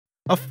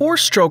A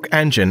four-stroke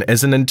engine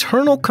is an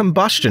internal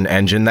combustion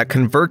engine that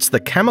converts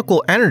the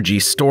chemical energy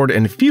stored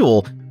in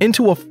fuel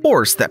into a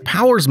force that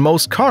powers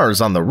most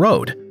cars on the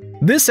road.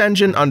 This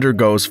engine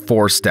undergoes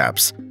 4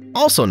 steps,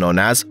 also known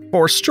as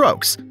 4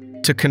 strokes,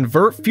 to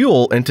convert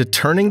fuel into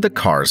turning the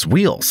car's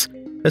wheels.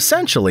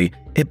 Essentially,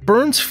 it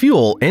burns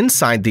fuel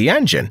inside the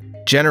engine,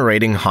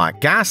 generating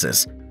hot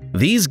gases.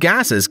 These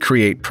gases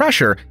create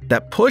pressure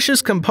that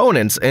pushes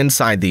components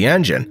inside the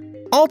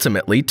engine,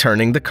 ultimately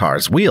turning the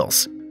car's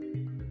wheels.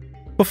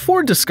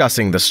 Before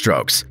discussing the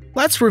strokes,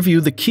 let's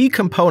review the key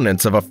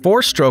components of a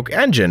 4-stroke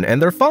engine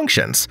and their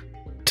functions.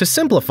 To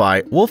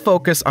simplify, we'll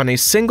focus on a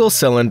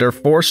single-cylinder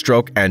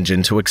 4-stroke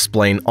engine to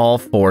explain all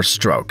 4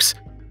 strokes.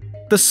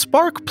 The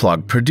spark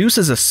plug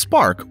produces a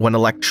spark when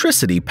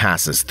electricity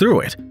passes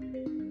through it.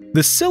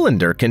 The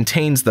cylinder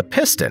contains the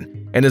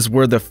piston and is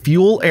where the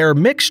fuel-air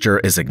mixture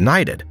is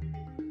ignited.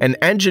 An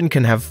engine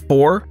can have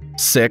 4,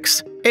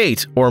 6,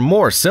 8, or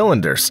more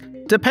cylinders,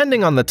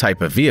 depending on the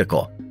type of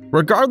vehicle.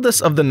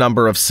 Regardless of the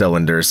number of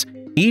cylinders,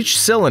 each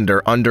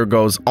cylinder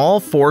undergoes all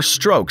 4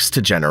 strokes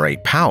to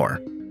generate power.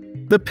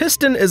 The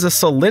piston is a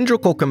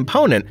cylindrical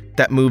component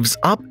that moves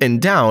up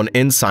and down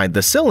inside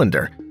the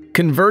cylinder,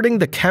 converting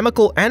the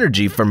chemical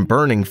energy from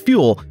burning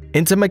fuel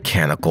into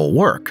mechanical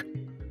work.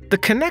 The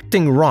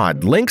connecting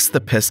rod links the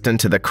piston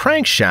to the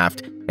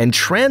crankshaft and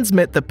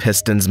transmits the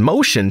piston's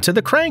motion to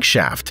the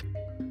crankshaft.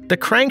 The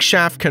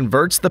crankshaft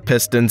converts the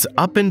piston's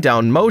up and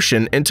down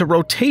motion into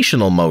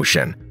rotational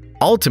motion,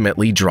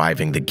 ultimately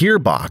driving the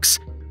gearbox.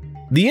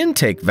 The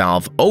intake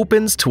valve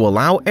opens to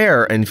allow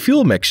air and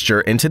fuel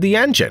mixture into the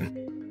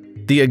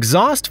engine. The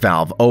exhaust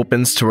valve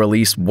opens to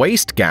release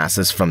waste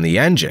gases from the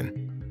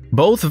engine.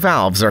 Both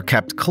valves are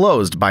kept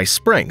closed by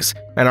springs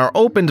and are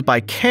opened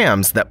by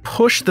cams that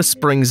push the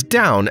springs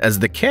down as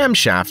the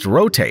camshaft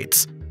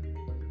rotates.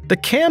 The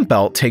cam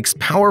belt takes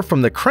power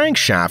from the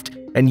crankshaft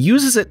and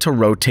uses it to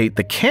rotate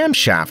the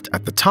camshaft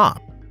at the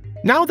top.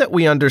 Now that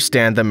we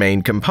understand the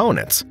main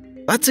components,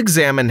 let's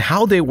examine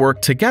how they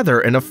work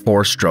together in a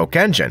 4-stroke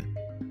engine.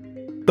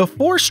 The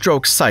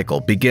 4-stroke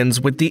cycle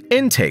begins with the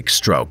intake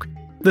stroke.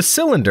 The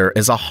cylinder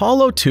is a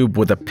hollow tube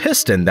with a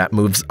piston that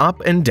moves up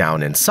and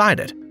down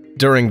inside it.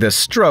 During this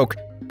stroke,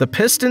 the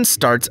piston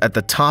starts at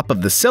the top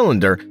of the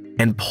cylinder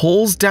and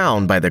pulls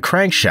down by the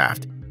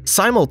crankshaft.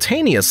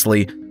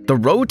 Simultaneously, the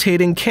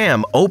rotating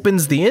cam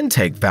opens the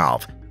intake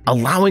valve,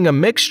 allowing a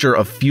mixture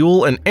of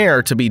fuel and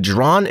air to be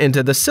drawn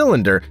into the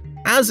cylinder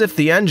as if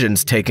the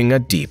engine's taking a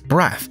deep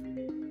breath.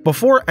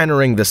 Before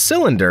entering the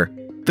cylinder,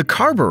 the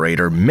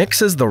carburetor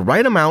mixes the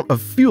right amount of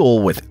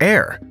fuel with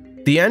air.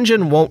 The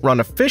engine won't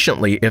run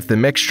efficiently if the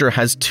mixture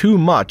has too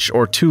much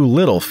or too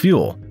little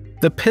fuel.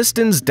 The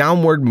piston's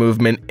downward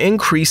movement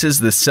increases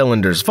the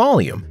cylinder's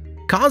volume,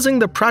 causing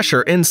the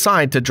pressure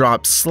inside to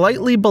drop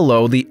slightly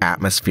below the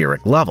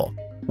atmospheric level,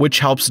 which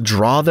helps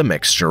draw the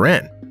mixture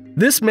in.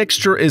 This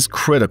mixture is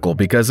critical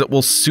because it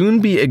will soon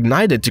be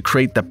ignited to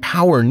create the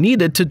power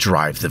needed to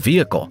drive the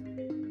vehicle.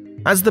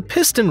 As the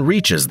piston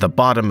reaches the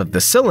bottom of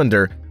the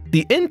cylinder,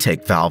 the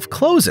intake valve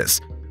closes,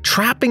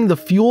 trapping the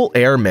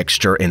fuel-air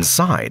mixture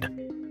inside.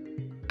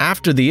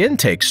 After the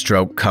intake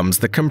stroke comes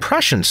the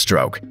compression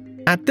stroke.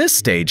 At this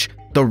stage,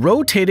 the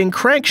rotating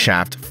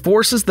crankshaft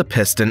forces the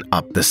piston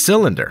up the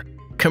cylinder,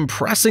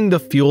 compressing the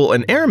fuel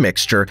and air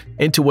mixture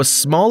into a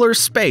smaller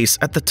space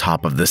at the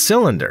top of the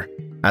cylinder.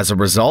 As a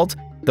result,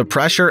 the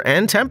pressure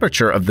and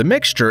temperature of the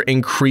mixture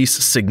increase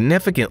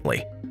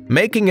significantly,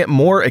 making it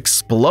more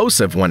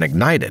explosive when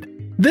ignited.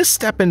 This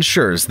step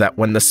ensures that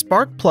when the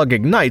spark plug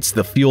ignites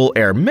the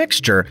fuel-air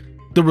mixture,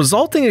 the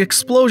resulting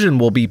explosion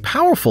will be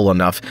powerful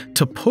enough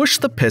to push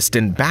the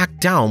piston back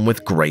down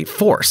with great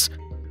force.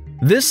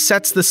 This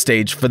sets the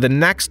stage for the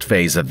next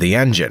phase of the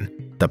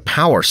engine, the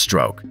power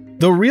stroke.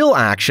 The real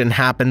action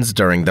happens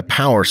during the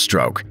power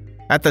stroke.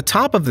 At the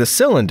top of the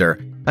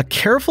cylinder, a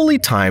carefully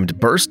timed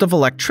burst of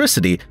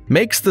electricity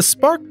makes the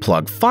spark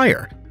plug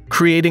fire,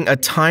 creating a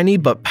tiny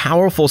but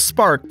powerful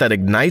spark that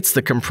ignites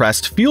the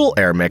compressed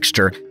fuel-air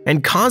mixture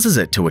and causes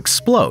it to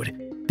explode.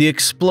 The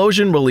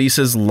explosion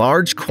releases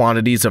large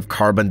quantities of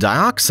carbon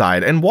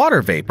dioxide and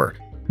water vapor,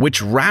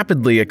 which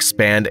rapidly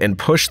expand and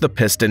push the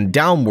piston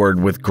downward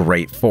with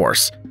great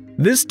force.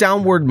 This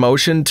downward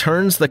motion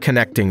turns the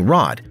connecting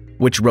rod,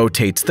 which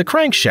rotates the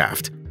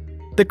crankshaft.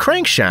 The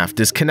crankshaft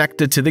is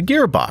connected to the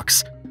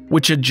gearbox,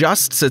 which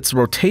adjusts its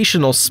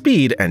rotational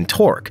speed and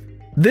torque.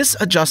 This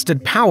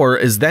adjusted power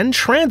is then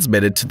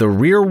transmitted to the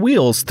rear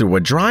wheels through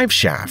a drive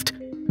shaft.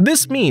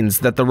 This means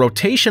that the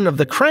rotation of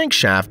the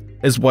crankshaft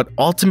is what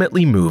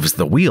ultimately moves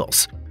the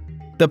wheels.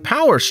 The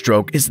power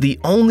stroke is the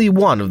only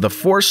one of the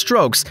 4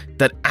 strokes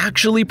that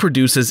actually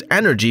produces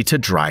energy to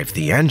drive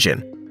the engine,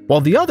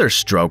 while the other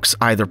strokes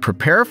either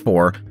prepare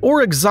for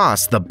or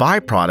exhaust the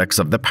byproducts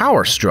of the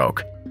power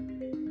stroke.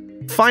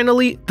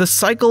 Finally, the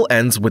cycle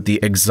ends with the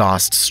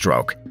exhaust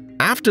stroke.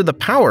 After the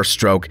power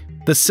stroke,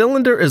 the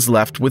cylinder is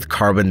left with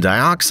carbon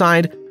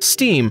dioxide,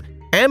 steam,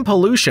 and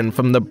pollution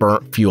from the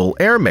burnt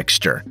fuel-air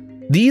mixture.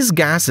 These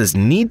gases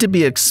need to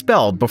be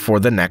expelled before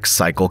the next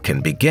cycle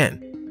can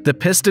begin. The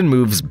piston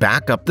moves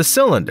back up the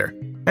cylinder.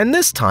 and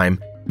this time,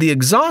 the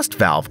exhaust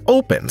valve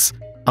opens,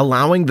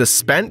 allowing the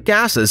spent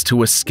gases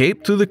to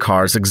escape through the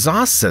car's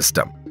exhaust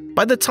system.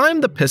 By the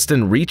time the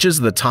piston reaches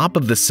the top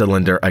of the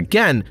cylinder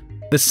again,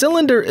 the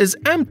cylinder is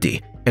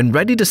empty and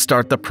ready to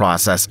start the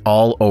process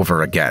all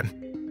over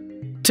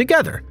again.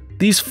 Together,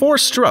 these 4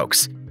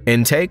 strokes –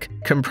 intake,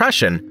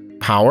 compression,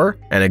 power,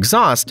 and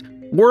exhaust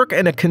 – work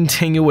in a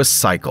continuous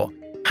cycle,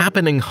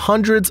 happening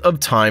hundreds of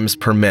times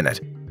per minute,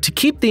 to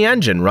keep the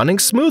engine running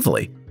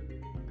smoothly.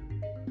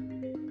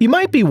 You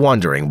might be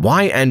wondering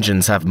why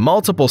engines have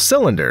multiple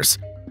cylinders.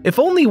 If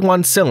only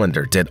one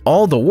cylinder did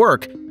all the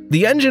work,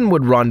 the engine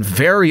would run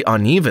very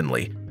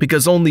unevenly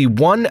because only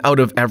 1 out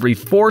of every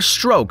 4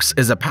 strokes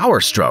is a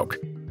power stroke.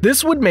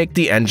 This would make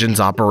the engine's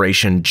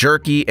operation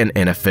jerky and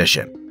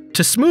inefficient.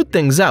 To smooth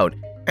things out,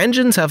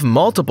 engines have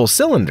multiple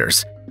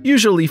cylinders,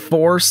 usually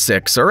 4,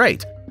 6, or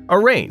 8,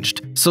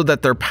 arranged so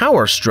that their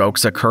power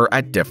strokes occur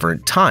at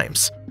different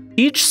times.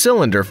 Each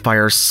cylinder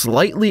fires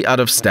slightly out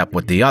of step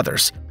with the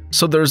others,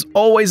 so there's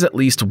always at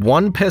least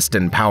one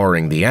piston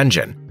powering the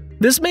engine.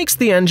 This makes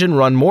the engine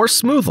run more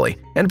smoothly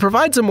and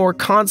provides a more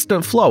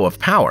constant flow of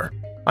power.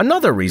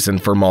 Another reason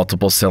for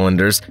multiple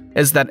cylinders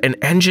is that an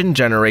engine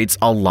generates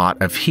a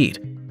lot of heat,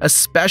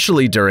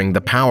 especially during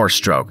the power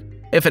stroke.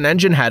 If an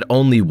engine had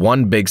only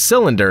one big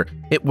cylinder,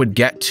 it would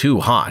get too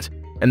hot,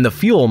 and the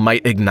fuel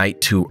might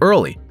ignite too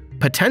early,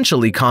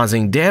 potentially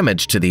causing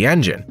damage to the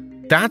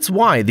engine. That's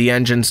why the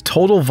engine's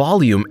total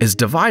volume is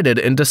divided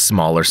into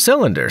smaller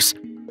cylinders.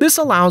 This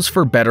allows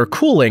for better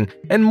cooling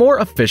and more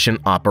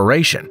efficient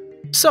operation.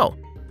 So,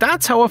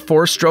 that's how a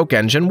 4-stroke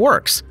engine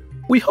works.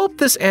 We hope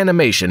this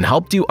animation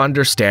helped you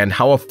understand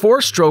how a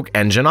 4-stroke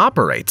engine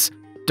operates.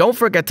 Don't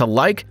forget to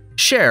like,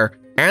 share,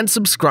 and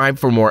subscribe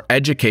for more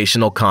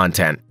educational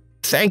content.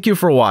 Thank you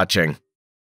for watching.